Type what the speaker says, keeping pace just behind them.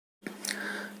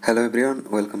Hello everyone,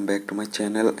 welcome back to my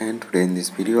channel, and today in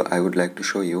this video I would like to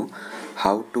show you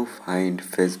how to find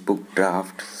Facebook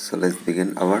draft. So let's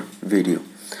begin our video.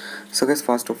 So guys,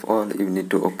 first of all you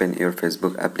need to open your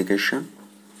Facebook application,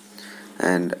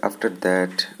 and after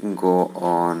that go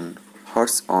on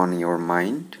what's on your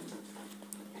mind.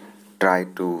 Try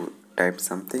to type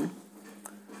something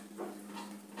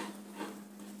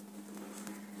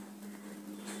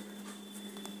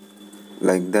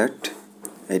like that.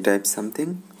 I type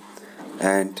something,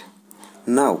 and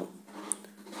now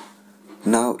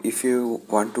if you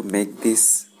want to make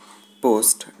this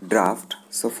post draft,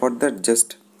 so for that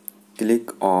just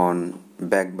click on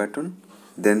back button,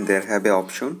 then there have a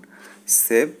option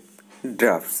save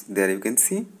drafts. There you can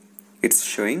see it's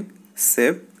showing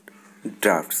save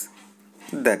drafts.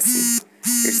 That's it,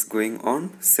 it's going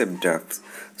on save drafts.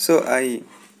 So I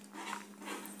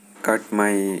cut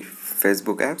my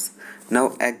Facebook apps.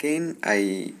 Now again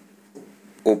I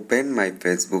open my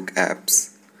Facebook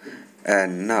apps,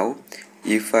 and now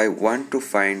if I want to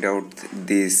find out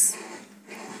this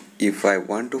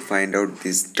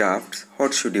drafts,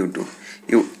 what should you do?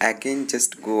 You again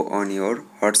just go on your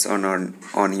what's on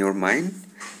your mind,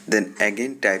 then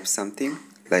again type something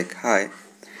like hi,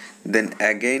 then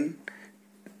again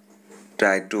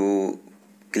try to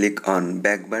click on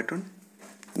back button,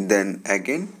 then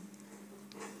again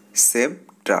save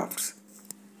drafts.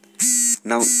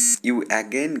 Now you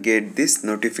again get this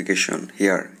notification.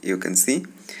 Here you can see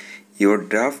your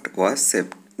draft was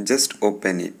saved. Just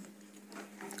open it.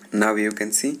 Now you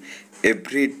can see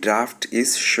every draft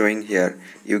is showing here.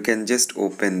 You can just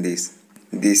open this.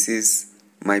 This is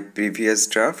my previous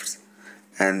drafts,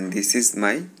 and this is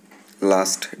my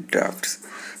last drafts.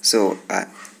 So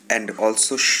and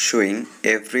also showing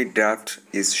every draft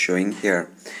is showing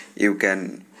here. You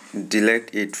can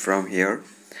delete it from here,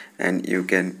 and you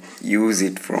can use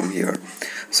it from here.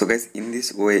 So guys, in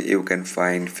this way you can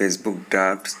find Facebook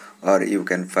drafts, or you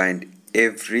can find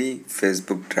every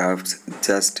Facebook drafts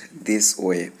just this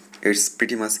way. It's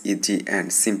pretty much easy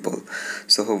and simple.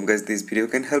 So hope guys this video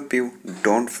can help you.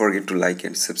 Don't forget to like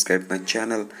and subscribe my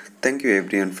channel. Thank you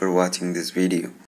everyone for watching this video.